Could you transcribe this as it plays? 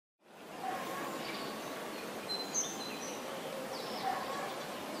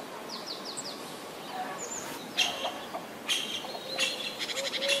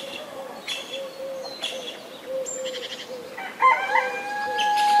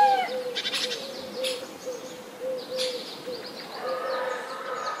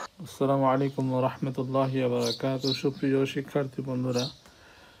আসসালামু আলাইকুম ওয়া রাহমাতুল্লাহি ওয়া বারাকাতুহু। সুপ্রিয় শিক্ষার্থী বন্ধুরা,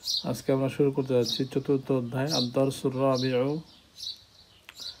 আজকে আমরা শুরু করতে যাচ্ছি চতুর্থ অধ্যায় আদ-দারসুর রাবিউ।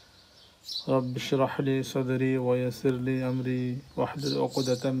 রাব্বি ইশরাহ লি সাদরি ওয়া ইয়াসসির লি আমরি ওয়াহলুল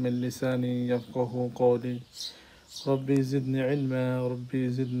উকদাতাম মিন লিসানি ইয়াফকাহু কওলি রাব্বি জিদনি ইলমা রাব্বি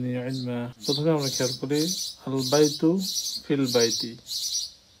জিদনি ইলমা। প্রথমে আমরা খেয়াল করি আল বাইতু ফিল বাইতি,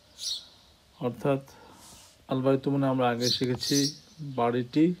 অর্থাৎ আল বাইতু মানে আমরা আগে শিখেছি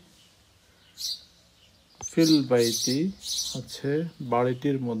বাড়িটি, ফিল বাইতি হচ্ছে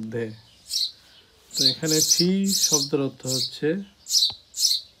বাড়িটির মধ্যে। তো এখানে ফি শব্দের অর্থ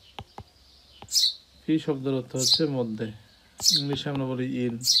হচ্ছে মধ্যে, ইংলিশে আমরা বলি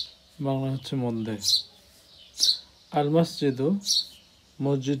ইন, বাংলা হচ্ছে মধ্যে। আল মসজিদু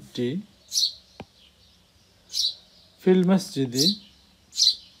মসজিদটি, ফিল মসজিদি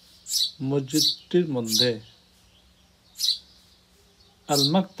মসজিদটির মধ্যে। আল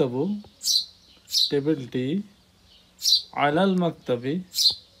মাকতাবু টেবিলটি, আলাল মাকতাবি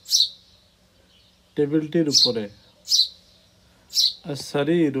টেবিলটির উপরে।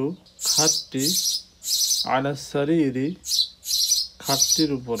 আস-সারিরু খাটটি, আলা সারিরি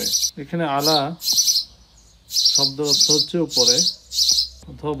খাটটির উপরে। এখানে আলা শব্দের অর্থ হচ্ছে উপরে,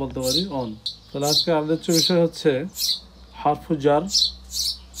 অথবা বলতে পারি অন। তাহলে আজকে আলোচ্য বিষয় হচ্ছে হারফু জার।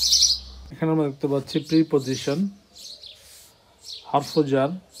 এখানে আমরা দেখতে পাচ্ছি preposition, হারফু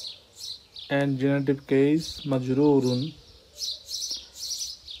jar and genitive case majrurun।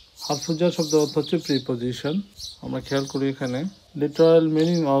 হারফু jar শব্দের অর্থ হচ্ছে প্রিপজিশন। আমরা খেয়াল করি এখানে literal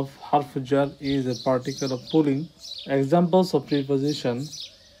meaning of harf jar is a particle of pulling। examples of preposition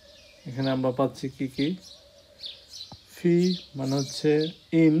এখানে আমরা পাচ্ছি কি ফি মানে হচ্ছে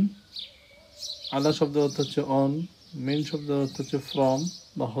ইন, আলা শব্দের অর্থ হচ্ছে অন, মিন শব্দের অর্থ হচ্ছে ফ্রম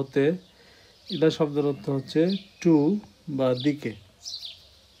বা হতে, ইলা শব্দের অর্থ হচ্ছে টু বা দিকে।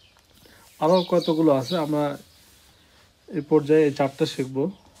 আরও কতগুলো আছে, আমরা এই পর্যায়ে এই চারটা শিখব।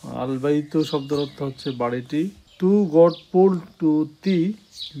 আল বাইতু শব্দের অর্থ হচ্ছে বাড়িটি। টু গট পুল টু তি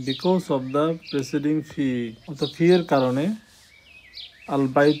বিকজ অফ দ্য প্রেসিডিং ফি, অর্থাৎ ফি এর কারণে আল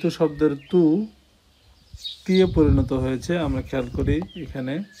বাইতু শব্দের তু তিয়ে পরিণত হয়েছে। আমরা খেয়াল করি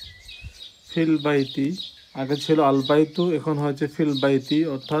এখানে ফিল বাইতি আগে ছিল আল বাইতু, এখন হয়েছে ফিল বাইতি,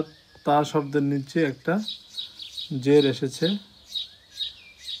 অর্থাৎ তা শব্দের নিচে একটা জের এসেছে।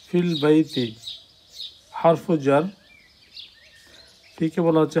 ফিল বাইতি হারফু জার, ফিকে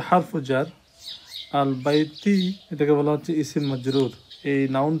বলা হচ্ছে হারফু জার, আল বাইতি এটাকে বলা হচ্ছে ইসিম মাজরুর। এই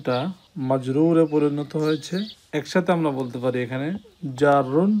নাউনটা মাজরুরে পরিণত হয়েছে। একসাথে আমরা বলতে পারি এখানে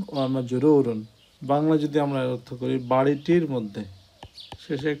জারুন ও মাজরুরুন। বাংলা যদি আমরা অর্থ করি বাড়িটির মধ্যে,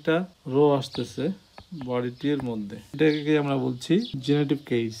 শেষে একটা রো আসতেছে, বাড়িটির মধ্যে, এটাকে আমরা বলছি genitive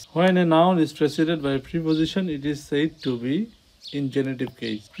case. When a noun is preceded by a preposition it is said to be in genitive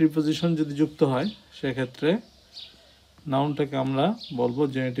case। Preposition যদি যুক্ত হয় সেক্ষেত্রে নাউনটাকে আমরা বলবো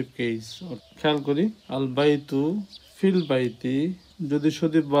জেনেটিভ কেস। খেয়াল করি আল বাইতু ফিল বাইতি, যদি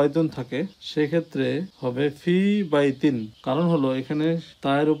শুধু বাইতুন থাকে সেক্ষেত্রে হবে ফি বাইতিন। কারণ হলো এখানে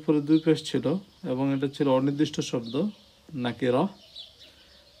তায়ের উপরে দুই পেশ ছিল এবং এটা ছিল অনির্দিষ্ট শব্দ নাকিরা,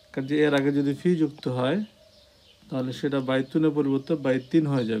 কাজে এর আগে যদি ফি যুক্ত হয় তাহলে সেটা বাইতুনের পরিবর্তে বাইতিন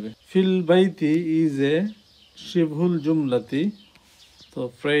হয়ে যাবে। ফিল বাইতি ইজ এ শিবহুল জুমলাতি, তো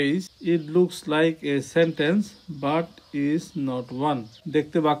phrase it looks like a sentence but is not one.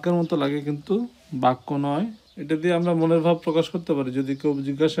 দেখতে বাক্যের মতো লাগে কিন্তু বাক্য নয়। এটা দিয়ে আমরা মনের ভাব প্রকাশ করতে পারি। যদি কেউ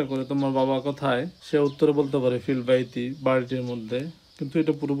জিজ্ঞাসা করে তোমার বাবা কোথায়, সে উত্তরে বলতে পারে ফিল বাইতি বাড়িটির মধ্যে, কিন্তু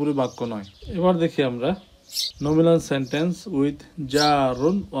এটা পুরোপুরি বাক্য নয়। এবার দেখি আমরা নমিনাল সেন্টেন্স উইথ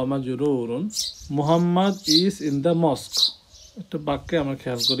জারুন ওয়া মাজরুরুন। Muhammad is in the mosque. একটা বাক্যে আমরা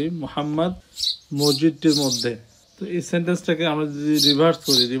খেয়াল করি মুহাম্মদ মসজিদটির মধ্যে। তো এই সেন্টেন্সটাকে আমরা যদি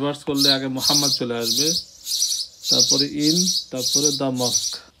রিভার্স করলে আগে মুহাম্মদ চলে আসবে, তারপরে ইন, তারপরে দ্য মস্ক।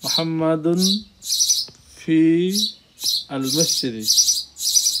 মুহাম্মাদুন ফি আল মসজিদি,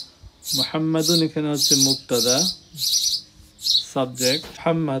 মুহাম্মাদুন এখানে হচ্ছে মুবতাদা, সাবজেক্ট।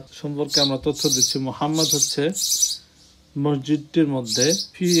 মুহাম্মদ সম্পর্কে আমরা তথ্য দিচ্ছি, মুহাম্মদ হচ্ছে মসজিদটির মধ্যে।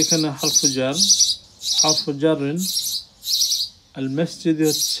 ফি এখানে হারফু জারুন, আল মসজিদি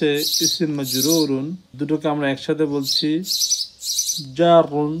হচ্ছে ইসিম মাজরুরুন। দুটোকে আমরা একসাথে বলছি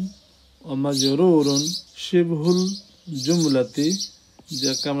জারুন ও মাজরুরুন শিবহুল জুমলাতি,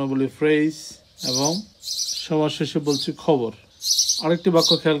 যাকে আমরা বলি ফ্রেজ, এবং সবার শেষে বলছি খবর। আরেকটি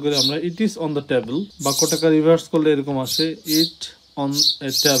বাক্য খেয়াল করি আমরা, it is on the table. বাক্যটাকে reverse করলে এরকম আসে ইট অন এ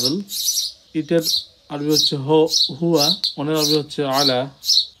টেবল। ইটের আরবি হচ্ছে হুয়া, অনের আরবি হচ্ছে আলা।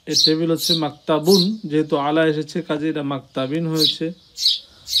 এই টেবিল হচ্ছে মাকতাবুন, যেহেতু আলা এসেছে কাজে এটা মাকতাবিন হয়েছে,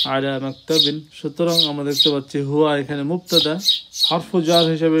 আলা মাকতাবিন। সুতরাং আমরা দেখতে পাচ্ছি হুয়া এখানে মুবতাদা, হারফু জার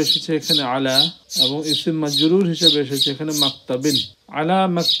হিসেবে এসেছে এখানে আলা, এবং ইসিম মাজরুর হিসেবে এসেছে এখানে মাকতাবিন। আলা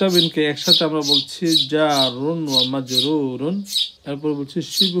মাকতাবিনকে একসাথে আমরা বলছি জারুন ওয়া মাজরুরুন। এরপর বলছি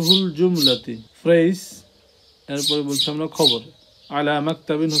শিবহুল জুমলাতি, ফ্রেজ। এরপরে বলছি আমরা খবর। আলা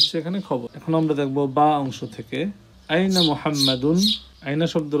মাকতাবিন হচ্ছে এখানে খবর। এখন আমরা দেখব বা অংশ থেকে। আইনা মুহাম্মাদুন, আইনা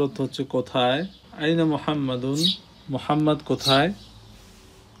শব্দের অর্থ হচ্ছে কোথায়। আইনা মুহাম্মাদুন, মুহাম্মদ কোথায়।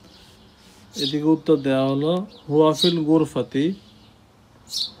 এদিকে উত্তর দেওয়া হলো হুয়া ফিল গুরফাতি,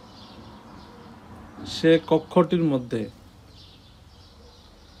 সে কক্ষটির মধ্যে।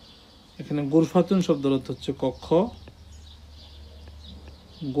 এখানে গুরফাতুন শব্দের অর্থ হচ্ছে কক্ষ।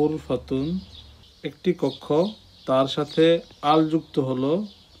 গুরফাতুন একটি কক্ষ, তার সাথে আল যুক্ত হলো,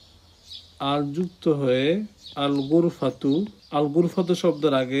 আল যুক্ত হয়ে আল গুরফাতু। আল গুরফাতু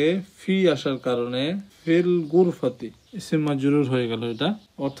শব্দের আগে ফি আসার কারণে ফিল গুরফাতি ইসিম মাজরুর হয়ে গেল। এটা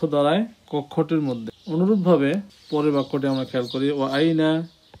অর্থ দাঁড়ায় কক্ষটির মধ্যে। অনুরূপভাবে পরের বাক্যটি আমরা খেয়াল করি। ওয়া আইনা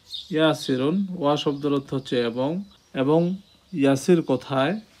ইয়াসিরুন, ওয়া শব্দের অর্থ হচ্ছে এবং, এবং ইয়াসির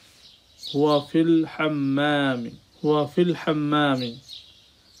কোথায়। হুয়া ফিল হাম্মামি, হুয়া ফিল হাম্মামি।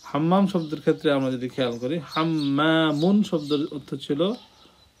 হাম্মাম শব্দের ক্ষেত্রে আমরা যদি খেয়াল করি, হাম্মামুন শব্দের অর্থ ছিল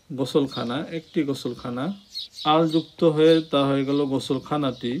গোসলখানা, একটি গোসলখানা। আল যুক্ত হয়ে তা হয়ে গেল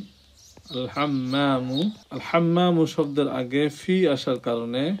গোসলখানাটি। আল হাম্মামু, আল হাম্মামু শব্দের আগে ফি আসার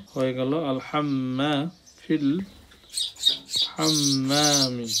কারণে হয়ে গেল আল হাম্মা ফিল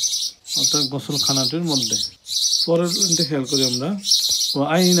হাম্মামি, অর্থাৎ গোসলখানাটির মধ্যে। পরের লাইনটা খেয়াল করি আমরা। ওয়া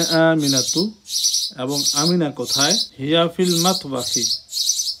আইনা আমিনাতু, এবং আমিনা কোথায়। হিয়া ফিল মাতবাখি,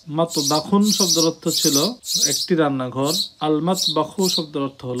 মাতবাখুন শব্দের অর্থ ছিল একটি রান্নাঘর। আল মাতবাখু শব্দের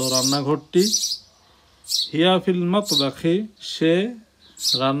অর্থ হলো রান্নাঘরটি। হিয়া ফিল মাতবাখি, সে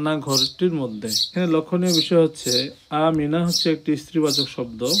রান্নাঘরটির মধ্যে। এখানে লক্ষণীয় বিষয় হচ্ছে আমিনা হচ্ছে একটি স্ত্রীবাচক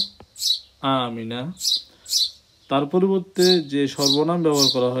শব্দ, আমিনা। তার পরিবর্তে যে সর্বনাম ব্যবহার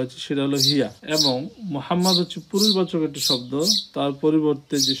করা হয়েছে সেটা হলো হিয়া, এবং মুহাম্মদ হচ্ছে পুরুষবাচক একটি শব্দ, তার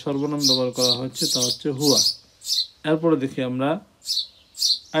পরিবর্তে যে সর্বনাম ব্যবহার করা হয়েছে তা হচ্ছে হুয়া। এরপরে দেখি আমরা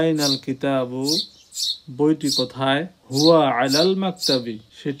আইনাল কিতাবু, বইটি কোথায়। হুয়া আলাল মাকতাবি,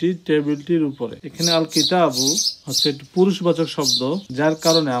 সেটি টেবিলটির উপরে। এখানে আল কিতাবু হচ্ছে একটি পুরুষবাচক শব্দ, যার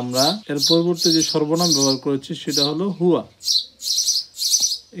কারণে আমরা এর পরিবর্তে যে সর্বনাম ব্যবহার করেছি সেটা হলো হুয়া।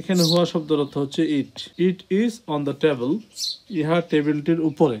 এখানে হুয়া শব্দের অর্থ হচ্ছে ইট, it is on the table, ইহা টেবিলটির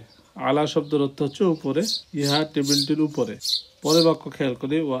উপরে। আলা শব্দের অর্থ হচ্ছে উপরে, ইহা টেবিলটির উপরে। পরের বাক্য খেয়াল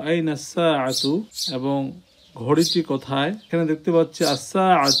করি। ওয়া আইনা সাআতু, এবং ঘড়িটি কোথায়। এখানে দেখতে পাচ্ছি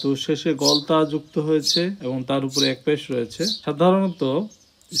আস-সাআতু শেষে গলতা যুক্ত হয়েছে এবং তার উপরে এক পেশ রয়েছে। সাধারণত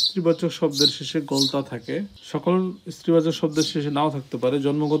স্ত্রীবাচক শব্দের শেষে গলতা থাকে, সকল স্ত্রীবাচক শব্দের শেষে নাও থাকতে পারে।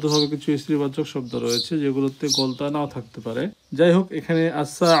 জন্মগতভাবে কিছু স্ত্রীবাচক শব্দ রয়েছে যেগুলোতে গলতা নাও থাকতে পারে। যাই হোক, এখানে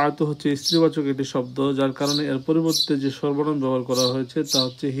আস-সাআতু হচ্ছে স্ত্রীবাচক একটি শব্দ, যার কারণে এর পরিবর্তে যে সর্বনাম ব্যবহার করা হয়েছে তা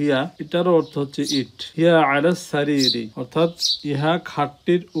হচ্ছে হিয়া। এটারও অর্থ হচ্ছে ইট। হিয়া আলাস সারিরি, অর্থাৎ ইহা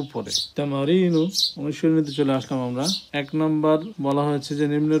খাটটির উপরে। তামারিনু, অনুশীলনীতে চলে আসলাম আমরা। 1 নম্বর বলা হয়েছে যে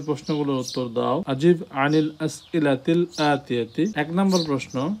নিম্নের প্রশ্নগুলোর উত্তর দাও। আজিব আনিল আসইলাতিল আতিয়াতি। 1 নম্বর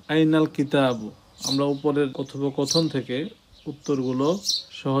প্রশ্ন আইনাল কিতাবু। আমরা উপরের কথোপকথন থেকে উত্তরগুলো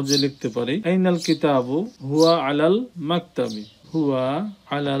সহজে লিখতে পারি। আইনাল কিতাবু হুয়া আলাল মাকতাবি, হুয়া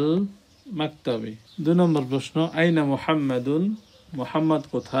আলাল মাকতাবি। 2 নম্বর প্রশ্ন আইনা মুহাম্মাদুন, মুহাম্মদ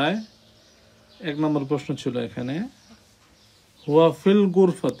কোথায়। 1 নম্বর প্রশ্ন ছিল এখানে হুয়া ফিল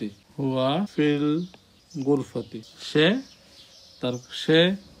গুরফাতি, হুয়া ফিল গুরফাতি, সে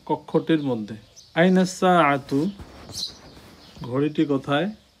কক্ষটির মধ্যে। আইনা সাআতু, ঘড়িটি কোথায়।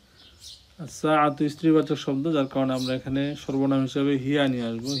 সাআতু স্ত্রীবাচক শব্দ, যার কারণে আমরা এখানে সর্বনাম হিসেবে হিয়া নিয়ে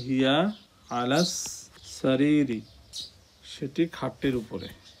আসবো। হিয়া আলাস সারিরি, সেটি খাটটির উপরে।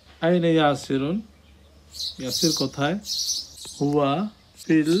 আইনা ইয়াসিরুন, ইয়াসির কোথায়। হুয়া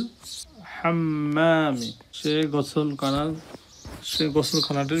ফিল হাম্মামি, সে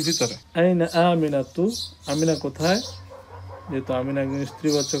গোসলখানাটির ভিতরে। আইনা আমিনাতু, আমিনা কোথায়। যেহেতু আমিনা একজন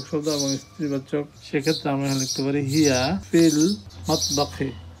স্ত্রীবাচক শব্দ এবং স্ত্রীবাচক, সেক্ষেত্রে আমরা লিখতে পারি হিয়া ফিল মাতবাখি,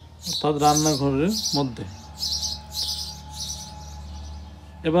 অর্থাৎ রান্নাঘরের মধ্যে।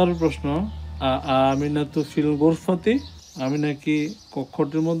 এবার প্রশ্ন আমিনাতু ফিল গুরফাতি, আমিনা কি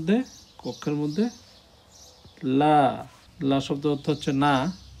কক্ষটির মধ্যে, কক্ষের মধ্যে। লা, লা শব্দ অর্থ হচ্ছে না।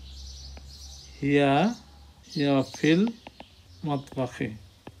 হিয়া ফিল মাতবাখি,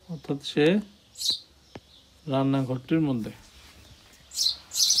 অর্থাৎ সে রান্নাঘরটির মধ্যে।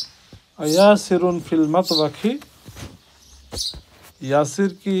 ইয়াসিরুন ফিল মাতবাখি,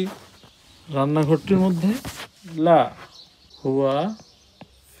 ইয়াসির কি রান্নাঘরটির মধ্যে। লা, হুয়া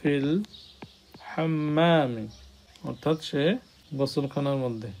ফিল হাম্মামি, অর্থাৎ সে গোসলখানার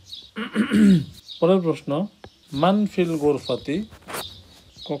মধ্যে। পরের প্রশ্ন মান ফিল গুরফাতি,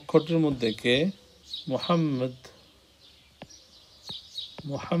 কক্ষটির মধ্যে কে? মুহাম্মদ,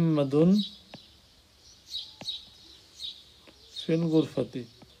 মুহাম্মাদুন ফিল গুরফাতি।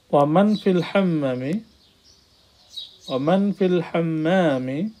 ওয়ামান ফিল হাম্মামি, ওয়ামান ফিল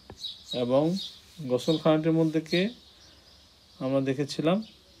হাম্মামি, এবং গোসলখানাটির মধ্যে কে? আমরা দেখেছিলাম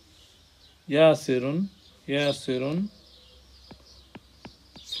ইয়াসিরুন, ইয়াসিরুন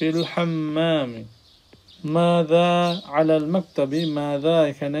ফিল হাম্মামি। মাযা আলাল মাকতাবি, মাযা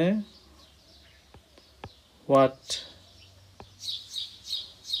এখানে what,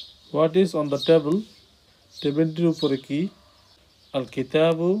 what is on the table, টেবিলটির উপরে কি? আল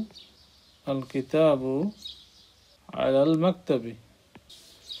কিতাবু, আল কিতাবু আলাল মাকতাবি,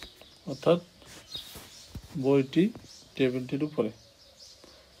 অর্থাৎ বইটি টেবিলটির উপরে।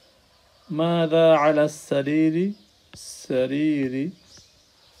 মাযা আলাস সারিরি, সারিরি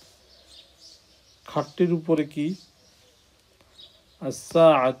খাটটির উপরে কি?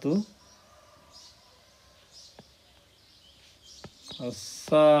 আস-সাআতু,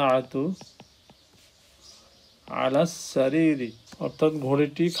 আস-সাআতু আলাস সারিরি, অর্থাৎ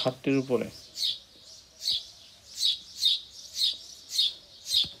ঘড়িটি খাটটির উপরে।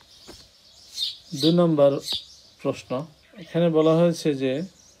 দুই নম্বর প্রশ্ন, এখানে বলা হয়েছে যে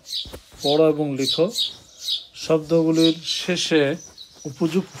পড়ো এবং লিখো, শব্দগুলির শেষে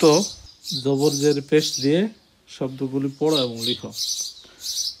উপযুক্ত জবরজের পেশ দিয়ে শব্দগুলি পড়ো এবং লিখো।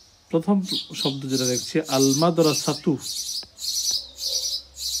 প্রথম শব্দ যেটা দেখছি আল মাদ্রাসাতু,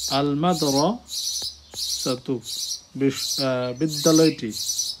 আল মাদ্রাসাতু বিদ্যালয়টি।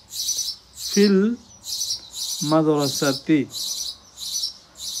 ফিল মাদ্রাসাতি,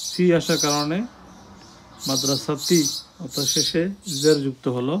 ফি আসার কারণে মাদ্রাসাতি অর্থাৎ শেষে জের যুক্ত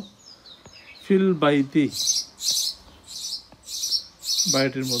হলো। ফিল বাইতি,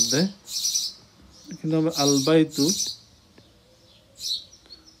 বাড়িটির মধ্যে। এখানে হবে আল বাইতু,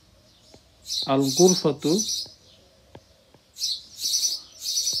 আল গুরফাতু,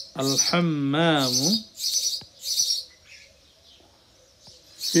 আল হাম্মামু,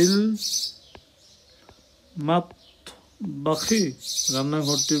 ফিল মাতবাখি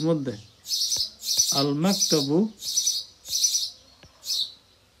রান্নাঘরটির মধ্যে। আল মাকতাবু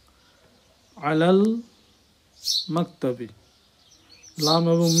আলাল মাকতাবি। লাম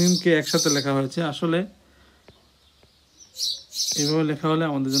এবং মিমকে একসাথে লেখা হয়েছে, আসলে এভাবে লেখা হলে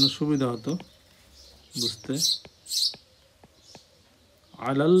আমাদের জন্য সুবিধা হতো বুঝতে।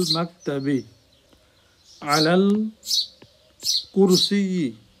 আলাল মাকতাবি, আলাল কুরসি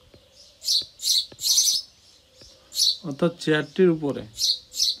অর্থাৎ চেয়ারটির উপরে।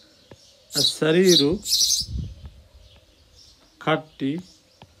 আস-সারিরু খাটটি।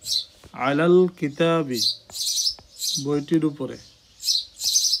 আলাল কিতাবি বইটির উপরে।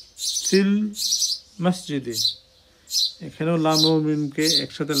 ফিল মসজিদে, এখানেও লাম ও মিমকে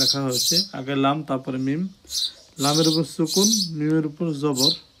একসাথে লেখা হয়েছে, আগে লাম তারপরে মিম, লামের উপর সুকুন, মিমের উপর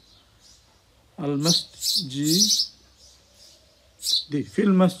জবর। আল মসজিদি,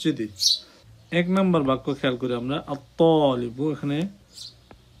 ফিল মসজিদি। এক নম্বর বাক্য খেয়াল করি আমরা, আত-তালিবু, এখানে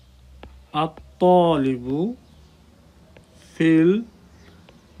আত-তালিবু ফিল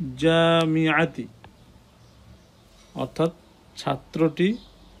জামিআতি, অর্থাৎ ছাত্রটি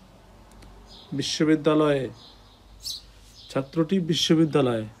বিশ্ববিদ্যালয়ে, ছাত্রটি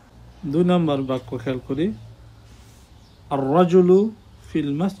বিশ্ববিদ্যালয়ে। দুই নম্বর বাক্য খেয়াল করি, আর-রাজুলু ফিল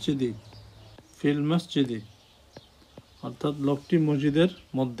মসজিদি, ফিল মসজিদি অর্থাৎ লোকটি মসজিদের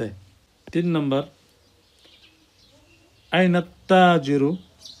মধ্যে। তিন নম্বর, আইনা তাজিরু,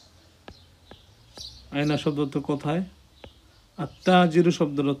 আইনা শব্দ অর্থ কোথায়, আর তাজিরু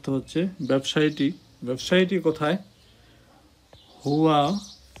শব্দের অর্থ হচ্ছে ব্যবসায়ীটি, ব্যবসায়ীটি কোথায়। হুয়া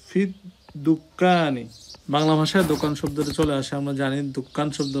ফি দুকানি, বাংলা ভাষায় দোকান শব্দটা চলে আসে, আমরা জানি দোকান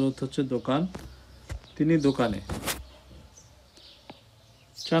শব্দের অর্থ হচ্ছে দোকান, তিনি দোকানে।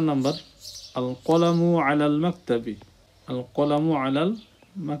 4 নম্বর, আল কলামু আলাল মাকতাবি, আল কলামু আলাল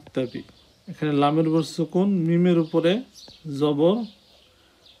মাকতাবি, এখানে লামের উপর সুকুন, মিমের উপরে জবর,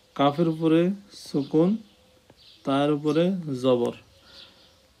 কাফের উপরে সুকুন, তার উপরে জবর।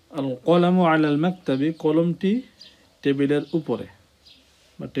 আল কলামু আলাল মাকতাবি, কলমটি টেবিলের উপরে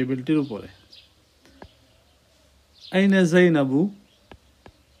বা টেবিলটির উপরে। আইনা জাইনাবু,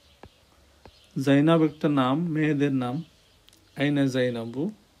 জাইনাব একটা নাম, মেয়েদের নাম। আইনা জাইনাবু,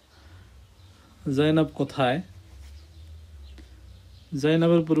 জাইনাব কোথায়।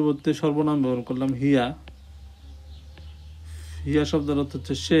 জাইনাবের পরিবর্তে সর্বনাম ব্যবহার করলাম হিয়া, হিয়া শব্দের অর্থ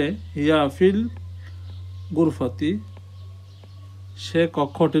হচ্ছে সে। হিয়া ফিল গুরফাতি, সে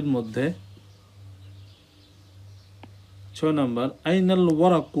কক্ষটির মধ্যে। 6 নম্বর, আইনাল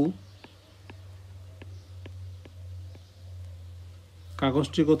ওয়ারাকু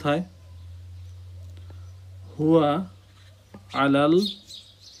কাগজটি কোথায়? হুয়া আলাল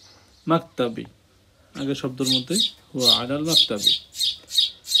মাকতাবি, আগে শব্দের মধ্যে হুয়া আলাল মাকতাবি।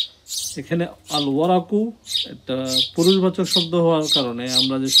 এখানে আল ওয়ারাকু একটা পুরুষবাচক শব্দ হওয়ার কারণে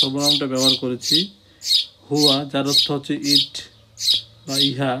আমরা যে সর্বনামটা ব্যবহার করেছি হুয়া, যার অর্থ হচ্ছে ইট বা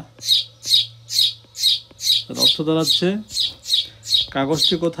ইহা, তার অর্থ দাঁড়াচ্ছে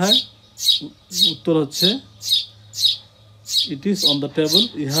কাগজটি কোথায়? উত্তর হচ্ছে it is on the table,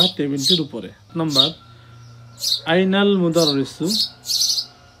 ইহা টেবিলটির উপরে। নাম্বার আইনাল মুদাররিসু,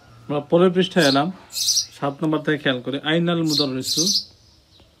 আমরা পরের পৃষ্ঠায় এলাম, 7 নম্বর থেকে খেয়াল করে। আইনাল মুদাররিসু,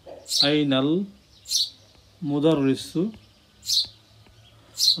 আইনাল মুদাররিসু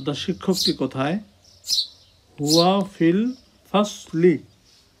অর্থাৎ শিক্ষকটি কোথায়? হুয়া ফিল ফাসলি,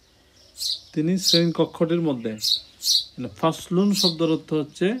 তিনি শ্রেণীকক্ষটির মধ্যে। ফাসলুন শব্দের অর্থ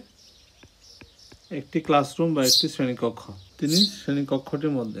হচ্ছে একটি ক্লাসরুম বা একটি শ্রেণীকক্ষ, তিনি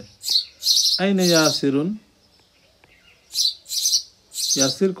শ্রেণীকক্ষটির মধ্যে। আইনে ইয়াসিরুন,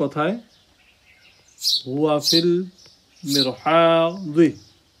 ইয়াসির কোথায়? হুয়া ফিল মিরহাদি,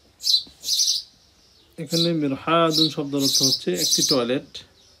 এখানে মিরহাদুন শব্দের অর্থ হচ্ছে একটি টয়লেট।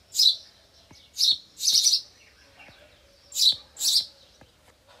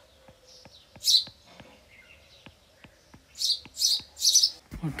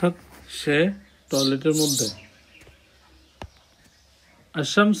 অর্থাৎ সে টয়লেটের মধ্যে।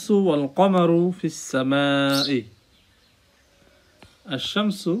 আশ-শামসু ওয়াল কমারু ফিস সামাই,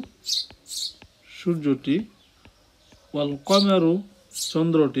 আশ-শামসু সূর্যটি, ওয়াল কমারু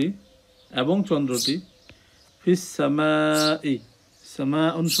চন্দ্রটি এবং চন্দ্রটি, ফিস সামাই,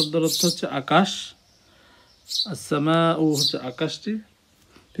 সামাউন শব্দের অর্থ হচ্ছে আকাশ, as-সামাউ হচ্ছে আকাশটি,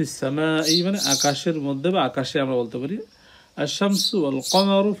 ফিস সামাই মানে আকাশের মধ্যে বা আকাশে আমরা বলতে পারি। আশ-শামসু ওয়াল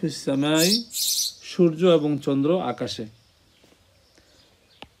কমারু ফিস সামাই, সূর্য এবং চন্দ্র আকাশে।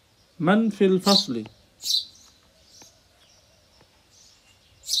 মান ফিল ফাসলি,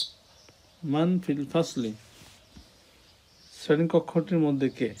 মান ফিল ফাসলি শ্রেণীকক্ষটির মধ্যে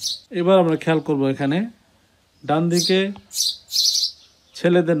কে? এবার আমরা খেয়াল করব, এখানে ডান দিকে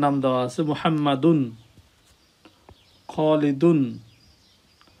ছেলেদের নাম দেওয়া আছে মুহাম্মাদুন, খালিদুন,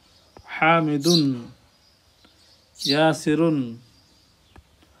 হামিদুন, ইয়াসিরুন,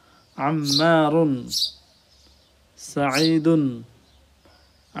 আম্মারুন, সাঈদুন,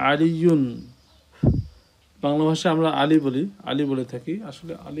 আলিয়ুন। বাংলা ভাষায় আমরা আলী বলি, আলী বলে থাকি,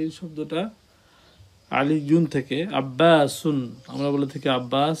 আসলে আলী শব্দটা আলিয়ুন থেকে। আব্বাসুন আমরা বলে থাকি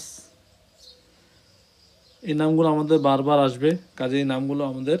আব্বাস। এই নামগুলো আমাদের বারবার আসবে, কাজে এই নামগুলো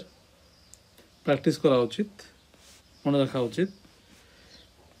আমাদের প্র্যাকটিস করা উচিত, মনে রাখা উচিত।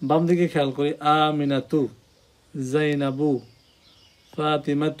 বাম দিকে খেয়াল করি, আমিনাতু, জাইনাবু,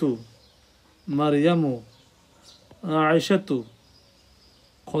 ফাতিমাতু, মারইয়ামু, আয়েশাতু,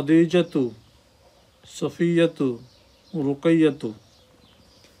 খদিজাতু, সফিয়াতু, রুকাইয়াতু।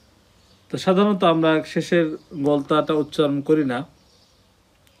 তো সাধারণত আমরা শেষের গলতাটা উচ্চারণ করি না,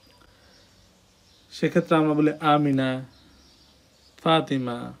 সেক্ষেত্রে আমরা বলি আমিনা,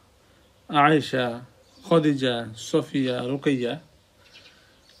 ফাতিমা, আয়েশা, খদিজা, সফিয়া, রুকাইয়া।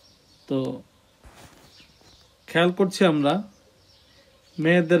 তো খেয়াল করছি আমরা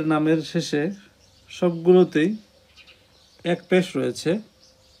মেয়েদের নামের শেষে সবগুলোতেই এক পেশ রয়েছে।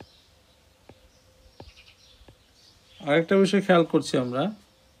 আরেকটা বিষয় খেয়াল করছি আমরা,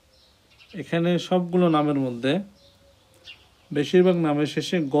 এখানে সবগুলো নামের মধ্যে বেশিরভাগ নামের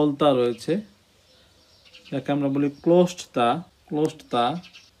শেষে গলতা রয়েছে, যাকে আমরা বলি ক্লোজড তা। ক্লোজড তা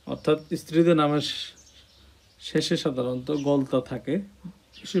অর্থাৎ স্ত্রীদের নামের শেষে সাধারণত গলতা থাকে,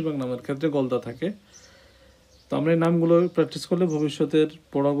 বেশিরভাগ নামের ক্ষেত্রে গলতা থাকে। তো আমরা এই নামগুলো প্র্যাকটিস করলে ভবিষ্যতের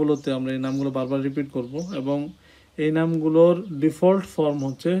পড়াগুলোতে আমরা এই নামগুলো বারবার রিপিট করব, এবং এই নামগুলোর ডিফল্ট ফর্ম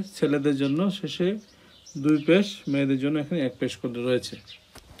হচ্ছে ছেলেদের জন্য শেষে 2 পেশ, মেয়েদের জন্য এখানে 1 পেশ করে রয়েছে।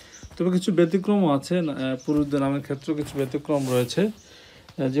 তবে কিছু ব্যতিক্রমও আছে, পুরুষদের নামের ক্ষেত্রেও কিছু ব্যতিক্রম রয়েছে,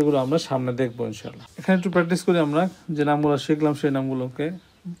 যেগুলো আমরা সামনে দেখবো ইনশাআল্লাহ। এখানে একটু প্র্যাকটিস করি আমরা, যে নামগুলো শিখলাম সেই নামগুলোকে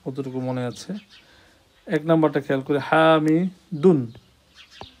কতটুকু মনে আছে। 1 নাম্বারটা খেয়াল করি, হামিদুন,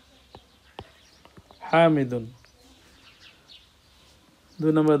 হামিদুন।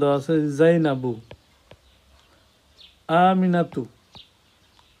 2 নম্বরে দেওয়া আছে জাইনাবু, আমিনাতু,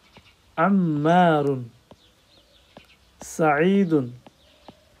 আম্মারুন, সাঈদুন,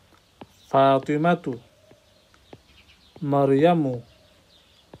 ফাতিমাতু, মারইয়ামু,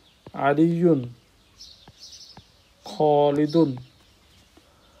 আলিয়ুন, খালিদুন,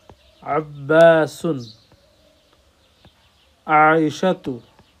 আব্বাসুন, আয়েশাতু,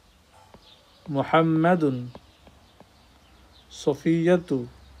 মুহাম্মাদুন, সফিয়াতু,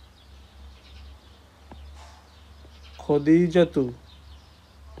 খদিজাতু,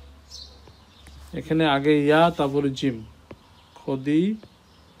 এখানে আগে ইয়া তারপরে জিম, খদি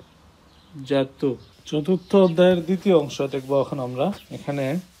জাতু। চতুর্থ অধ্যায়ের দ্বিতীয় অংশ দেখবো এখন আমরা। এখানে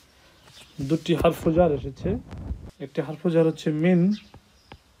দুটি হারফ জার এসেছে। একটি হারফ জার হচ্ছে মিন,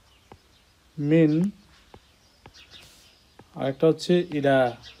 মিন, আর একটা হচ্ছে ইলা।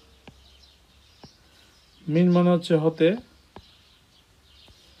 মিন মানে হচ্ছে হতে,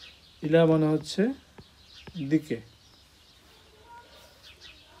 ইলা মানে হচ্ছে দিকে।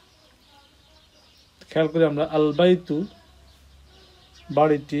 খেয়াল করি আমরা, আল বাইতু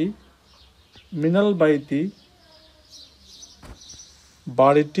বাড়িটি, মিনাল বাইতি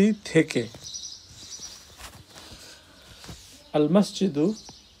বাড়িটি থেকে, আল মসজিদু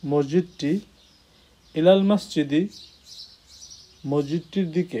মসজিদটি, ইলাল মসজিদি মসজিদটির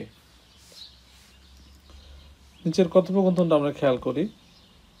দিকে। নিচের কথোপকথনটা আমরা খেয়াল করি।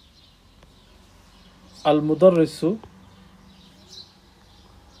 আল মুদাররিসু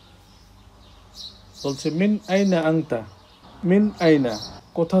বলছে মিন আইনা আনতা, মিন আইনা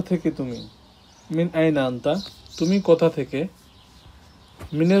কোথা থেকে তুমি, মিন আইনা আনতা তুমি কোথা থেকে।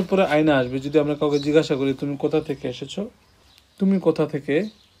 মিনের পরে আইনা আসবে যদি আমরা কাউকে জিজ্ঞাসা করি তুমি কোথা থেকে এসেছো, তুমি কোথা থেকে।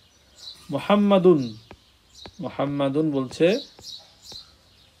 মুহাম্মাদুন, মুহাম্মাদুন বলছে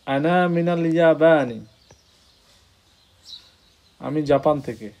আনা মিনাল ইয়াবানি, আমি জাপান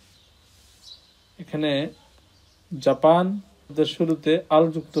থেকে। এখানে জাপান শুরুতে আল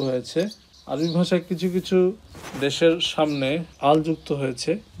যুক্ত হয়েছে। আরবি ভাষায় কিছু কিছু দেশের সামনে আল যুক্ত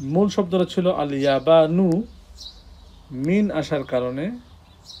হয়েছে। মূল শব্দটা ছিল আল ইয়াবানু, মিন আসার কারণে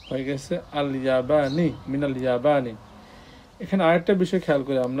হয়ে গেছে আল ইয়াবানি, মিনাল ইয়াবানি। এখানে আরেকটা বিষয় খেয়াল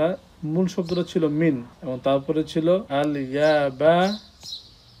করি আমরা, মূল শব্দটা ছিল মিন এবং তারপরে ছিল আল ইয়াবানু।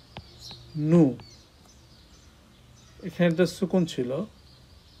 এখানে একটা সুকুন ছিল,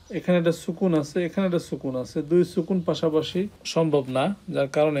 এখানে একটা সুকুন আছে, এখানে একটা সুকুন আছে। দুই সুকুন পাশাপাশি সম্ভব না,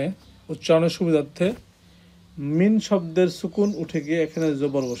 যার কারণে উচ্চারণের সুবিধার্থে মিন শব্দের সুকুন উঠে গিয়ে এখানে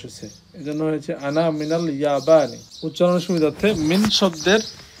জবর বসেছে। এজন্য হয়েছে আনা মিনাল ইয়াবানি। উচ্চারণের সুবিধার্থে মিন শব্দের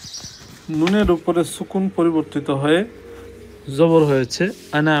নুনের উপরে সুকুন পরিবর্তিত হয়ে জবর হয়েছে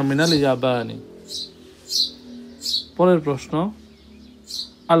আনা মিনাল ইয়াবানি। পরের প্রশ্ন,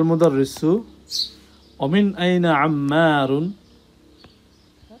 আল মুদাররিসু অমিন আইনা আম্মারুন,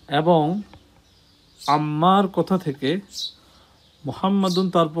 এবং আম্মার কথা থেকে। মুহাম্মাদুন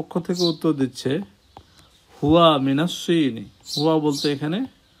তার পক্ষ থেকে উত্তর দিচ্ছে হুয়া মিনাসসিনি, হুয়া বলতে এখানে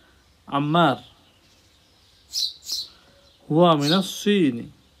আম্মার, হুয়া মিনাসসিনি।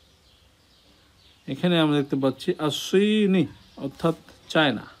 এখানে আমরা দেখতে পাচ্ছি আসসিনি অর্থাৎ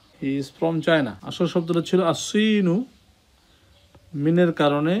China, he is from China. আসল শব্দটা ছিল আসসিনু, মিনের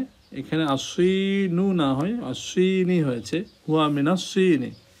কারণে এখানে আসসিনু না হয় আসসিনি হয়েছে। হুয়া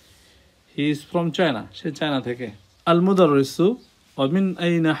মিনাসসিনি, he is from China, say China থেকে। আল মুদাররিসু অমিন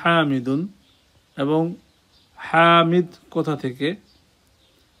আইনা হামিদুন, এবং হামিদ কোথা থেকে।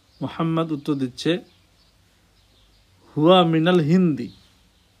 মুহাম্মদ উত্তর দিচ্ছে হুয়া মিনাল হিন্দি।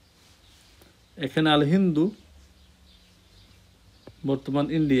 এখানে আল হিন্দু বর্তমান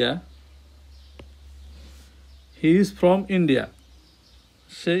India, he is from India,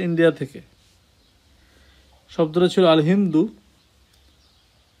 say India থেকে। শব্দটা ছিল আল হিন্দু,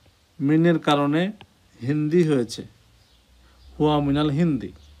 মিনের কারণে হিন্দি হয়েছে, হুয়া মিনাল হিন্দি।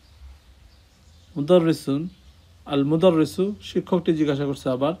 মুদাররিসুন, আল মুদাররিসু শিক্ষকটি জিজ্ঞাসা করছে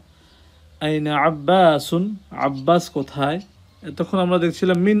আবার আইনা আব্বাসুন, আব্বাস কোথায়। এতক্ষণ আমরা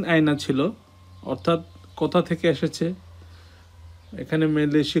দেখছিলাম মিন আইনা ছিল, অর্থাৎ কোথা থেকে এসেছে। এখানে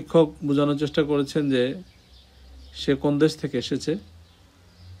মেনলি শিক্ষক বোঝানোর চেষ্টা করেছেন যে সে কোন দেশ থেকে এসেছে,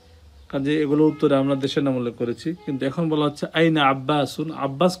 কাজে এগুলো উত্তরে আমরা দেশের নাম উল্লেখ করেছি। কিন্তু এখন বলা হচ্ছে আইনা আব্বাসুন,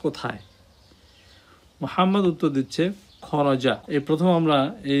 আব্বাস কোথায়। মুহাম্মদ উত্তর দিচ্ছে খরাজা। এই প্রথম আমরা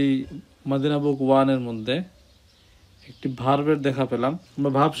এই মদিনা বুক 1 এর মধ্যে একটি ভার্বের দেখা পেলাম।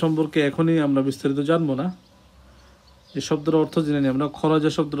 আমরা ভাব সম্পর্কে এখনই আমরা বিস্তারিত জানবো না, এই শব্দের অর্থ জেনে নিই আমরা।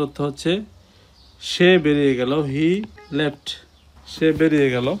 খরাজা শব্দের অর্থ হচ্ছে সে বেরিয়ে গেল, হি লেফট, সে বেরিয়ে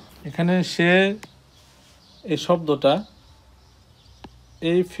গেল। এখানে সে এই শব্দটা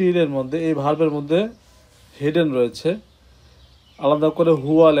এই ফিলের মধ্যে, এই ভার্বের মধ্যে হিডেন রয়েছে। আলাদা করে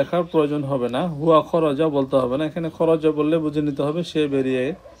হুয়া লেখার প্রয়োজন হবে না, হুয়া খরজা বলতে হবে না। এখানে খরজা বললে বুঝে নিতে হবে সে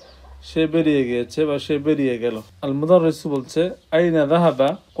বেরিয়ে গিয়েছে বা সে বেরিয়ে গেল। আল মুদাররিসু বলছে আইনা যাহাবা,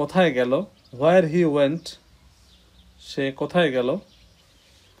 কোথায় গেল। হোয়ার হি ওয়েন্ট, সে কোথায় গেল।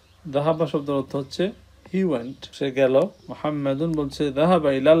 যাহাবা শব্দের অর্থ হচ্ছে হি ওয়েন্ট, সে গেল। মুহাম্মাদুন বলছে যাহাবা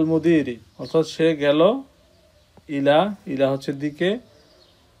ইলাল মুদিরি, অর্থাৎ সে গেল ইলা, ইলা হচ্ছে দিকে,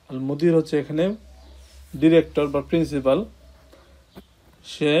 আল মুদির হচ্ছে এখানে ডিরেক্টর বা প্রিন্সিপাল।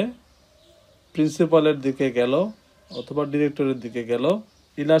 সে প্রিন্সিপালের দিকে গেল অথবা ডিরেক্টরের দিকে গেল।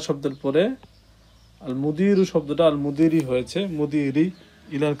 ইলা শব্দের পরে আল মুদিরু শব্দটা আল মুদিরি হয়েছে, মুদিরি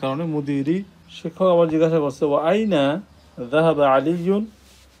ইলার কারণে মুদিরি। শিক্ষক আবার জিজ্ঞাসা করছে ও আইনা যাহাবা আলিয়ুন,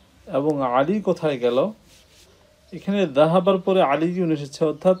 এবং আলী কোথায় গেল। এখানে যাহাবার পরে আলিয়ুন এসেছে,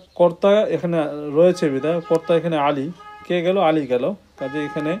 অর্থাৎ কর্তা এখানে রয়েছে বিধায় কর্তা এখানে আলী, কে গেল, আলী গেল। কাজে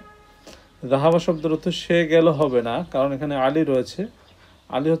এখানে যাহাবা শব্দের অর্থ সে গেল হবে না, কারণ এখানে আলী রয়েছে,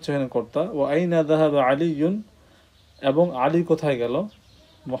 আলী হচ্ছে এখানে কর্তা। ও আইনা যাহাবা আলিয়ুন, এবং আলী কোথায় গেল।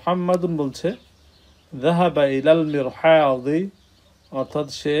 মুহাম্মাদুন বলছে যাহাবা ইলাল মিরহাদি, অর্থাৎ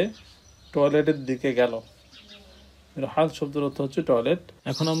সে টয়লেটের দিকে গেল। মিরহাদ শব্দের অর্থ হচ্ছে টয়লেট।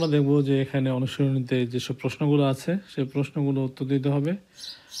 এখন আমরা দেখব যে এখানে অনুশীলনীতে যেসব প্রশ্নগুলো আছে সেই প্রশ্নগুলো উত্তর দিতে হবে।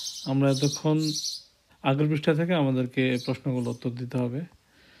 আমরা এতক্ষণ আগের পৃষ্ঠা থেকে আমাদেরকে প্রশ্নগুলো উত্তর দিতে হবে।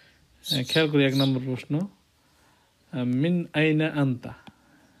 খেয়াল করি 1 নম্বর প্রশ্ন, মিন আইনা আনতা।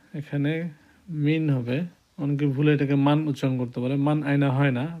 এখানে মিন হবে, অনেকে ভুলে এটাকে মান উচ্চারণ করতে পারে, মান আইনা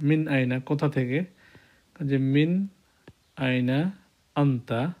হয় না, মিন আইনা কোথা থেকে। যে মিন আইনা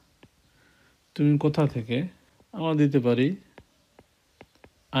আনতা, তুমি কোথা থেকে। আমরা দিতে পারি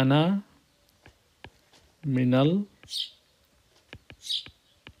আনা মিনাল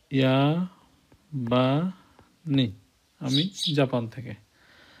ইয়াবানি, আমি জাপান থেকে,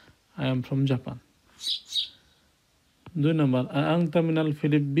 আই এম ফ্রম জাপান। 2 নম্বর, আংতা মিনাল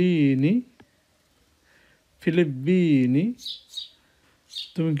ফিলিপিনি, ফিলিপিনি,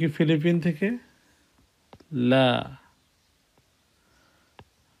 তুমি কি ফিলিপিন থেকে। লা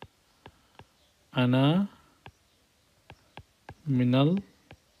আনা মিনাল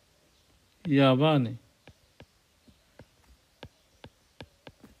ইয়াবানি,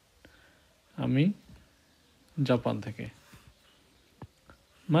 আমি জাপান থেকে।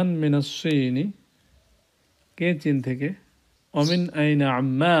 মান মিনাস চীনি, কে চীন থেকে। অমিন আইনা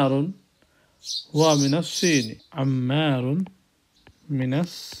আম্মারুন হুয়া মিনাস চীনি, আম্মারুন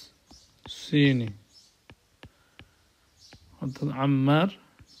মিনাস চীনি, অর্থাৎ আম্মার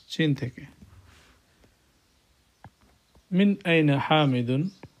চীন থেকে। মিন আইনা হামিদুন,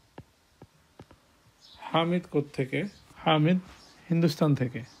 হামিদ কোত্থেকে। হামিদ হিন্দুস্তান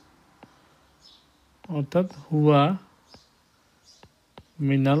থেকে, অর্থাৎ হুয়া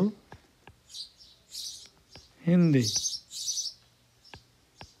মিনাল Hindi,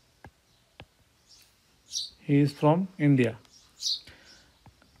 he is from India.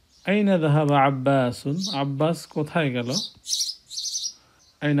 আইনা যাহাবা আব্বাসুন, আব্বাস কোথায় গেল।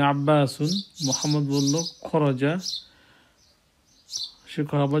 আইনা আব্বাসুন, মুহাম্মদ বলল খরজা।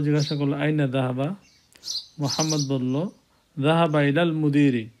 শিক্ষক আবার জিজ্ঞাসা করলো আইনা যাহাবা, মুহাম্মদ বলল যাহাবা ইলাল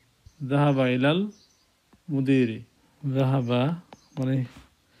মুদিরি, যাহাবা ইলাল মুদিরি। যাহাবা মানে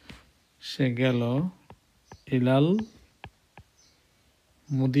সে গেল, ইলাল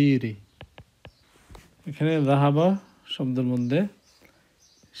মুদিরি, এখানে যাহাবা শব্দের মধ্যে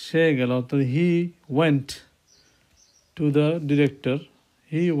সে গেল, অর্থাৎ he went to the director,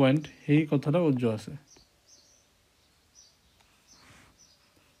 he went, হি কথাটা উজ্জ্ব আছে।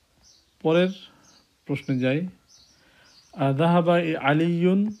 পরের প্রশ্নে যাই, যাহাবা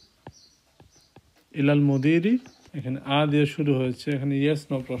আলিয়ুন ইলাল মুদিরি, এখানে আ দিয়ে শুরু হয়েছে, এখানে ইয়েস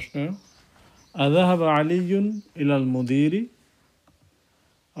নো প্রশ্ন। যাহাবা আলিয়ুন ইলাল মুদিরি,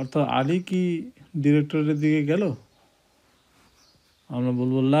 অর্থাৎ আলী কি ডিরেক্টরের দিকে গেল। আমরা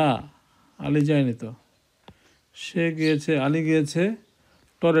বলবো লা, আলী যায়নি তো, সে গিয়েছে, আলী গিয়েছে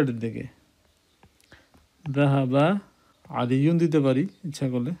টয়লেটের দিকে। যাহাবা আলিয়ুন দিতে পারি ইচ্ছা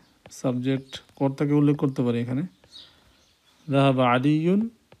করলে, সাবজেক্ট কর্তাকে উল্লেখ করতে পারি এখানে। যাহাবা আলিয়ুন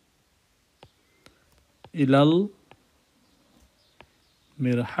ইলাল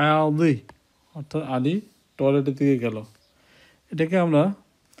মিরহাদি, অর্থাৎ আলী টয়লেটের দিকে গেল। এটাকে আমরা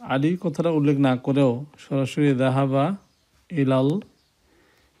আলী কথাটা উল্লেখ না করেও সরাসরি যাহাবা ইলাল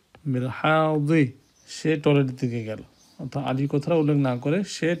মিরহাদি, সে টয়লেটের দিকে গেল, অর্থাৎ আলী কথাটা উল্লেখ না করে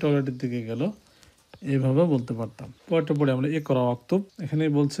সে টয়লেটের দিকে গেল, এইভাবে বলতে পারতাম। পরেরটা পরে আমরা ইকরা ওয়াক্তুব। এখানে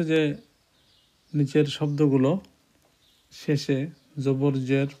বলছে যে নিচের শব্দগুলো শেষে জবর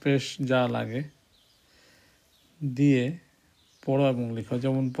জের পেশ যা লাগে দিয়ে পড়ো এবং লেখো।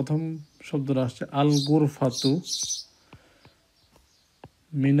 যেমন প্রথম শব্দটা আসছে আল গুরফাতু,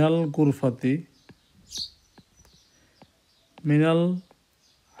 মিনাল গুরফাতি, মিনাল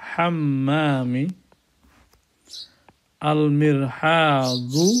হাম্মামি, আল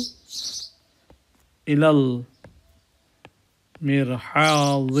মিরহাদু ইলাল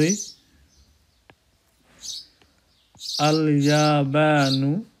মিরহাদি, আল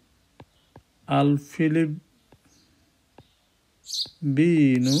ইয়াবানু আল ফিলিপিনু,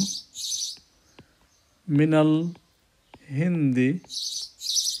 মিনাল হিন্দি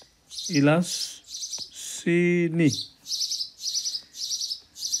ইলাস চীনি,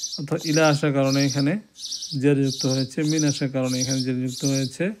 অর্থাৎ ইলা আসার কারণে এখানে জের যুক্ত হয়েছে, মিন আসার কারণে এখানে জের যুক্ত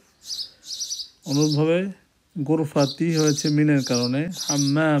হয়েছে। অনুরূপভাবে গুরফাতি হয়েছে মিনের কারণে,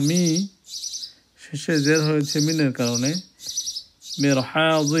 হাম্মামি শেষে জের হয়েছে মিনের কারণে,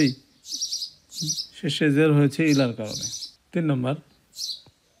 মিরহাদি শেষে জের হয়েছে ইলার কারণে। 3 নম্বর,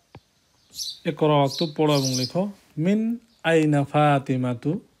 ইকরা ওয়াক্তব, পড়ো এবং লেখো। মিন আইনা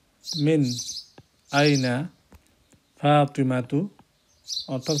ফাতিমাতু, মিন আইনা ফাতিমাতু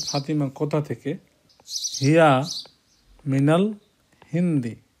অর্থাৎ ফাতিমা কোথা থেকে, হিয়া মিনাল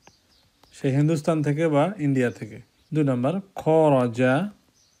হিন্দি সে হিন্দুস্তান থেকে বা ইন্ডিয়া থেকে। 2 নম্বর, খরাজা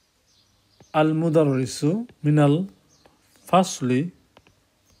আল মুদাররিসু মিনাল ফাসলি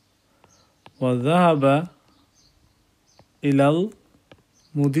ওয়া যাহাবা ইলাল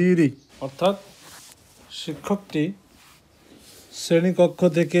মুদিরি অর্থাৎ শিক্ষকটি শ্রেণীকক্ষ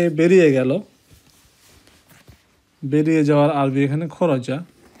থেকে বেরিয়ে গেল, বেরিয়ে যাওয়ার আরবি এখানে খরাজা,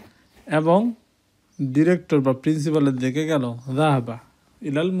 এবং ডিরেক্টর বা প্রিন্সিপালের দিকে গেল, যাহাবা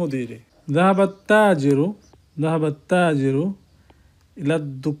ইলাল মুদিরি। যাহাবাত তাজিরু ইলাদ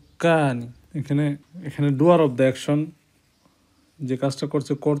দুক্কানি, এখানে ডুয়ার অফ দ্য অ্যাকশন, যে কাজটা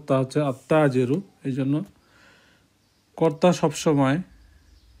করছে কর্তা হচ্ছে আত্তাজিরু, এই জন্য কর্তা সবসময়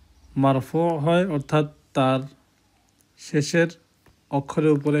মারফু হয়, অর্থাৎ তার শেষের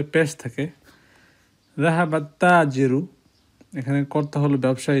অক্ষরের উপরে পেশ থাকে। যাহাবাত তাজিরু, এখানে কর্তা হলো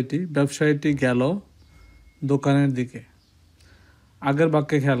ব্যবসায়ীটি গেল দোকানের দিকে। আগের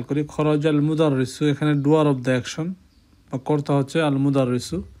বাক্যে খেয়াল করি, খরজ আল মুদাররিসু, এখানে ডুয়ার অফ দ্য অ্যাকশন বা কর্তা হচ্ছে আল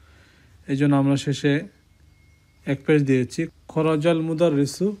মুদাররিসু, এই জন্য আমরা শেষে এক পেশ দিয়েছি। খরজ আল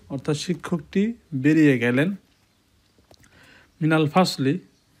মুদাররিসু অর্থাৎ শিক্ষকটি বেরিয়ে গেলেন, মিনাল ফাসলি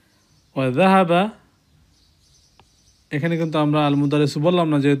ওয়া যাহাবা, এখানে কিন্তু আমরা আল মুদাররিসু বললাম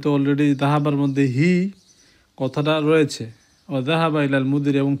না, যেহেতু অলরেডি যাহাবার মধ্যে হি কথাটা রয়েছে। ওয়া যাহাবা ইলাল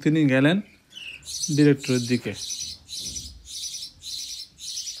মুদির, এবং তিনি গেলেন ডিরেক্টরের দিকে।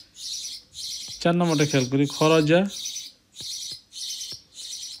 4 নম্বরটা খেয়াল করি, খরাজা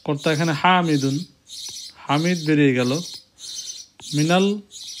কর্তা এখানে হামিদুন, হামিদ বেরিয়ে গেল, মিনাল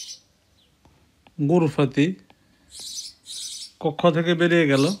গুরফাতি কক্ষ থেকে বেরিয়ে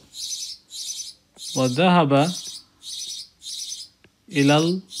গেল, ওয়া যাহাবা ইলাল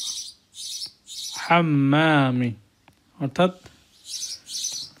হাম্মামি অর্থাৎ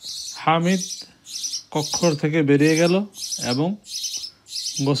হামিদ কক্ষ থেকে বেরিয়ে গেল এবং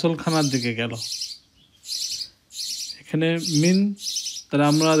গোসলখানার দিকে গেল। এখানে মিন, তাহলে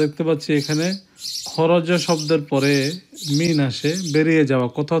আমরা দেখতে পাচ্ছি এখানে খরজা শব্দের পরে মিন আসে, বেরিয়ে যাওয়া,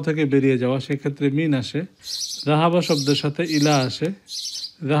 কোথাও থেকে বেরিয়ে যাওয়া, সেক্ষেত্রে মিন আসে। যাহাবা শব্দের সাথে ইলা আসে,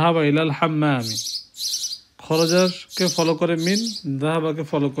 যাহাবা ইলাল হাম্মামি। খরজাকে ফলো করে মিন, যাহাবাকে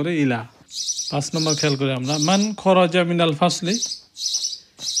ফলো করে ইলা। 5 নম্বর খেয়াল করি আমরা, মান খরজা মিনাল ফাসলি,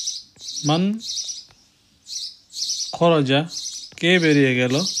 মান খরজা কে বেরিয়ে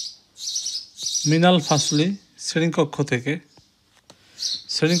গেল, মিনাল ফাসলি শ্রেণীকক্ষ থেকে,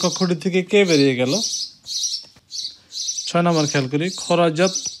 শ্রেণীকক্ষটি থেকে কে বেরিয়ে গেল। 6 নম্বর খেয়াল করি,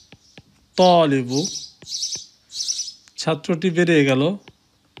 খরাজাত তালিবু ছাত্রটি বেরিয়ে গেল,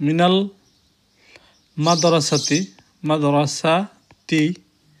 মিনাল মাদ্রাসাতি, মাদ্রাসাতি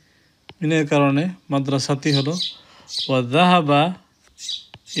মিনের কারণে মাদ্রাসাতি হলো, ওয়া যাহাবা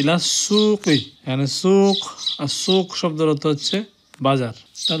ইলা সুকি, এখানে সুক, আর সুক শব্দের অর্থ হচ্ছে বাজার।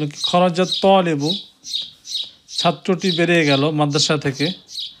 তাহলে কি, খরাজাত তালিবু ছাত্রটি বেরিয়ে গেল মাদ্রাসা থেকে,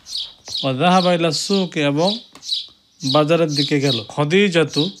 ওয়া যাহাবা ইলা সুকি এবং বাজারের দিকে গেল।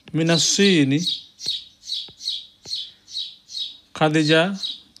 খাদিজাতু মিনাস সিনি, খাদিজা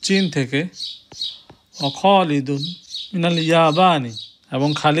চীন থেকে, ও খালিদুন মিনাল ইয়াবানি এবং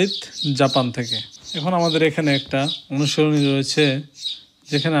খালিদ জাপান থেকে। এখন আমাদের এখানে একটা অনুসরণী রয়েছে,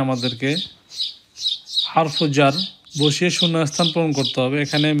 যেখানে আমাদেরকে হারফু জার বসিয়ে শূন্যস্থান পূরণ করতে হবে।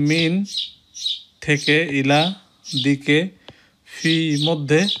 এখানে মিন থেকে, ইলা দিকে, ফি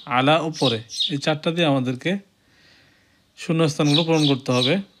মধ্যে, আলা উপরে, এই 4টা দিয়ে আমাদেরকে শূন্যস্থানগুলো পূরণ করতে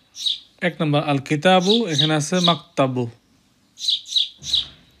হবে। 1 নম্বর, আল কিতাবু, এখানে আছে মাকতাবু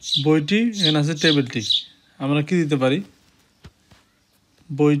বইটি, এখানে আছে টেবিলটি। আমরা কি দিতে পারি,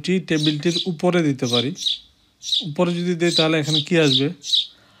 বইটি টেবিলটির উপরে দিতে পারি। উপরে যদি দিই তাহলে এখানে কি আসবে,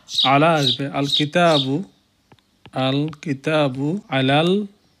 আলা আসবে। আল কিতাবু, আল কিতাবু আলাল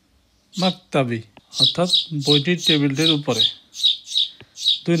মাকতাবি অর্থাৎ বইটির টেবিলটির উপরে।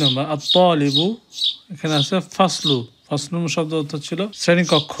 2 নম্বর, আত তালিবু, এখানে আছে ফাসলু, ফাসলু শব্দ অর্থ ছিল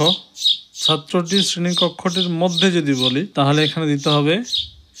শ্রেণীকক্ষ। ছাত্রটির শ্রেণীকক্ষটির মধ্যে যদি বলি তাহলে এখানে দিতে হবে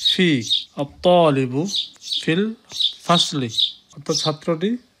ফি, আত তালিবু ফিল ফাসলি অর্থাৎ ছাত্রটি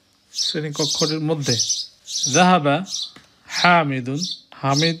শ্রেণীকক্ষটির মধ্যে। যাহাবা হামিদুন,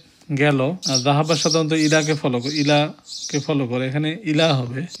 হামিদ গেল। আর যাহাবা সাধারণত ইলাকে ফলো করে, এখানে ইলা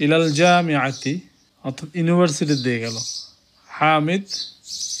হবে। ইলাল জামিআতি অর্থাৎ ইউনিভার্সিটির দিকে গেল। হামিদ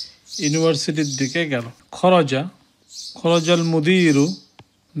ইউনিভার্সিটির দিকে গেল। খরজাল মুদিরু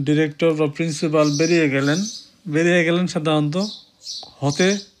ডিরেক্টর বা প্রিন্সিপাল বেরিয়ে গেলেন সাধারণত হতে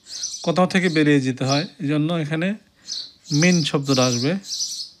কোথাও থেকে বেরিয়ে যেতে হয়, এই জন্য এখানে মিন শব্দটা আসবে।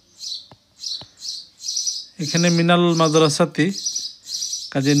 এখানে মিনাল মাদ্রাসাতি,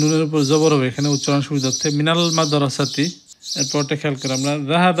 কাজে নুনের উপর জবর হবে এখানে উচ্চারণ সুবিধার্থে। মিনাল মাদ্রাসাতি। এরপরটা খেয়াল করে আমরা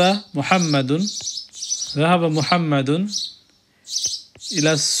যাহাবা মুহাম্মাদুন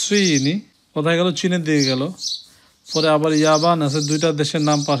ইলা চীনি, কোথায় গেল? চীনের দিকে গেল। পরে আবার ইয়াবান আছে, দুইটা দেশের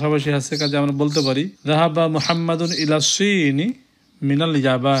নাম পাশাপাশি আছে, কাজে আমরা বলতে পারি যাহাবা মুহাম্মাদুন ইলা চীনি মিনাল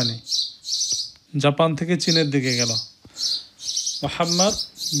ইয়াবানি, জাপান থেকে চীনের দিকে গেল। মুহাম্মদ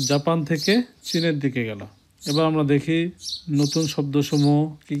জাপান থেকে চীনের দিকে গেল। এবার আমরা দেখি নতুন শব্দসমূহ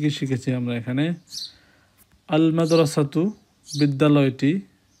কি কি শিখেছি আমরা এখানে। আল মাদ্রাসাতু বিদ্যালয়টি,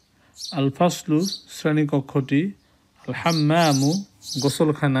 আল ফাসলু শ্রেণীকক্ষটি, আল হাম্মামু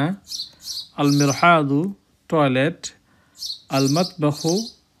গোসলখানা, আল মিরহাদু টয়লেট, আল মাতবাখু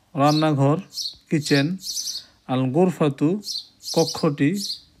রান্নাঘর কিচেন, আল গুরফাতু কক্ষটি,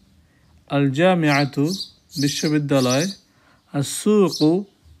 আল জামিআতু বিশ্ববিদ্যালয়, আল সুকু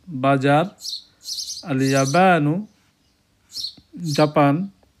বাজার, আল ইয়াবানু জাপান,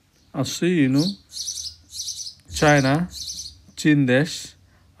 আল চীনু চায়না চীন দেশ,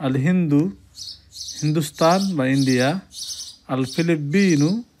 আল হিন্দু হিন্দুস্তান বা ইন্ডিয়া, আল ফিলিপিনু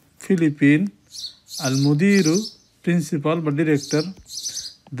ফিলিপিন, আল মুদিরু প্রিন্সিপাল বা ডিরেক্টর,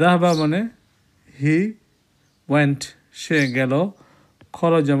 যাহাবা মানে হি ওয়েন্ট সে গেল,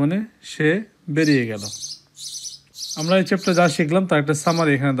 খরজা মানে সে বেরিয়ে গেল। আমরা এই চ্যাপ্টার যা শিখলাম তার একটা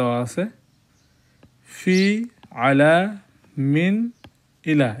সামারি এখানে দেওয়া আছে। ফি, আলা, মিন,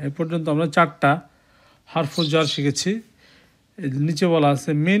 ইলা, এ পর্যন্ত আমরা 4টা হারফুল জার শিখেছি। নিচে বলা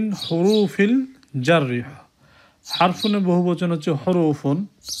আছে মিন হুরুফিল জাররি, হারফুনের বহুবচন হচ্ছে হরুফুন,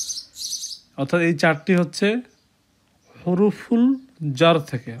 অর্থাৎ এই 4টি হচ্ছে হরুফুল জার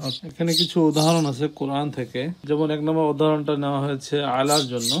থেকে। এখানে কিছু উদাহরণ আছে কোরআন থেকে, যেমন 1 নম্বর উদাহরণটা নেওয়া হয়েছে আলার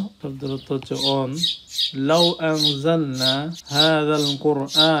জন্য, শব্দের অর্থ হচ্ছে অন। লাউ আনজালনা হাযাল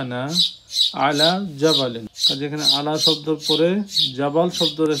কুরআনা আলা জাবালিন, কাজে এখানে আলা শব্দের পরে জাবাল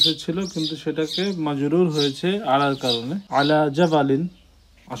শব্দ এসেছিল, কিন্তু সেটাকে মাজরুর হয়েছে আলার কারণে। আলা জাবালিন,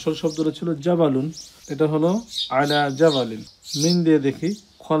 আসল শব্দটা ছিল জাবালুন, এটা হলো আলা জাবালিন। মিন দিয়ে দেখি,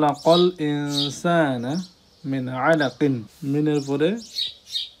 খলাকাল ইনসানা মিন আলাকিন, মিনের পরে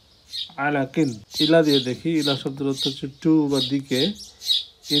আলাকিন। ইলা দিয়ে দেখি, ইলা শব্দের অর্থ হচ্ছে টু বা দিকে।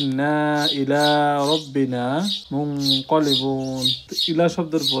 ইন্না ইলা রব্বিনা মুনকালিবুন, ইলা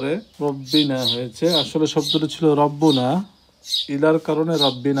শব্দের পরে রব্বিনা হয়েছে, আসলে শব্দটা ছিল রব্বুনা, ইলার কারণে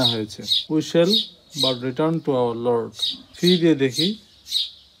রব্বিনা হয়েছে। We shall but return to our Lord. ফি দিয়ে দেখি,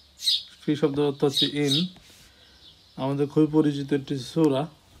 ফি শব্দের অর্থ হচ্ছে ইন, আমাদের খুবই পরিচিত একটি সূরা,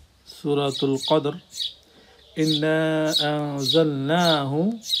 সূরাতুল কদর। ইন্না আনজালনাহু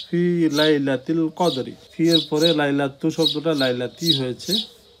ফি লাইলাতিল কদরি, ফি এর পরে লাইলাতু শব্দটা লাইলাতি হয়েছে,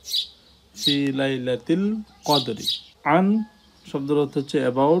 ফি লাইলাতিল কদরি। আন শব্দের অর্থ হচ্ছে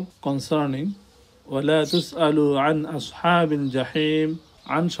অ্যাবাউট, কনসার্নিং। ওয়ালা তুসআলু আন আসহাবিল জাহিম,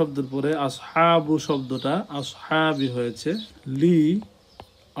 আন শব্দের পরে আসহাবু শব্দটা আসহাবি হয়েছে। লি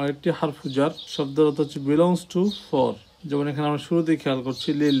আরেকটি হারফু জার, শব্দের অর্থ হচ্ছে বিলংস টু, ফর। যেমন এখানে আমরা শুরুতেই খেয়াল করছি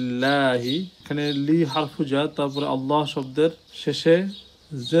লিল্লাহি, এখানে লি হারফু জার, তারপরে আল্লাহ শব্দের শেষে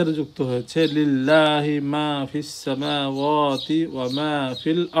জের যুক্ত হয়েছে। লিল্লাহি মা ফিস সামাওয়াতি ওয়া মা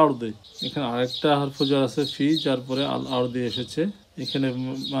ফিল আরদি, এখানে আরেকটা হারফু জার আছে ফি, যার পরে আল আরদি এসেছে। এখানে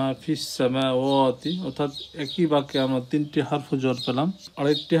মা ফিস সামাওয়াতি, অর্থাৎ একই বাক্যে আমরা 3টি হারফু জার পেলাম।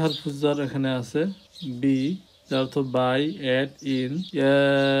 আরেকটি হারফু জার এখানে আছে বি, যার অর্থ বাই, এট, ইন। ইয়া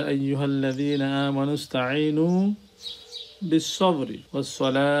আইয়ুহাল্লাযীনা আমানু ইসতাঈনু বিস-সাবরি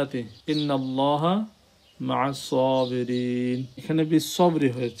ওয়াস-সালাতি ইন্নাল্লাহা মা'আস-সাবিরিন, এখানে বিস-সাবরি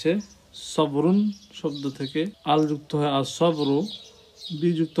হয়েছে, সবরুন শব্দ থেকে আল যুক্ত হয় আর সবরু বি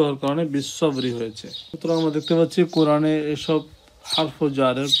যুক্ত হওয়ার কারণে বিস-সাবরি হয়েছে। সুতরাং আমরা দেখতে পাচ্ছি কোরআনে এসব হারফু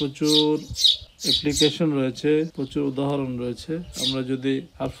জারের প্রচুর অ্যাপ্লিকেশন রয়েছে, প্রচুর উদাহরণ রয়েছে। আমরা যদি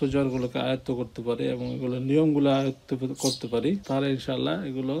হারফু জারগুলোকে আয়ত্ত করতে পারি এবং এগুলো নিয়মগুলো আয়ত্ত করতে পারি, তাহলে ইনশাআল্লাহ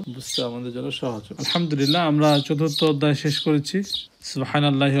এগুলো বুঝতে আমাদের জন্য সহজ হবে। আলহামদুলিল্লাহ, আমরা 4র্থ অধ্যায় শেষ করেছি।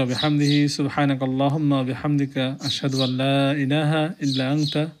 সুবহানাল্লাহি ওয়া বিহামদিহি, সুবহানাকাল্লাহুম্মা ওয়া বিহামদিকা, আশহাদু আল্লা ইলাহা ইল্লা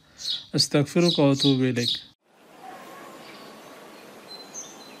আনতা, আস্তাগফিরুকা ওয়া আতুবু ইলাইক।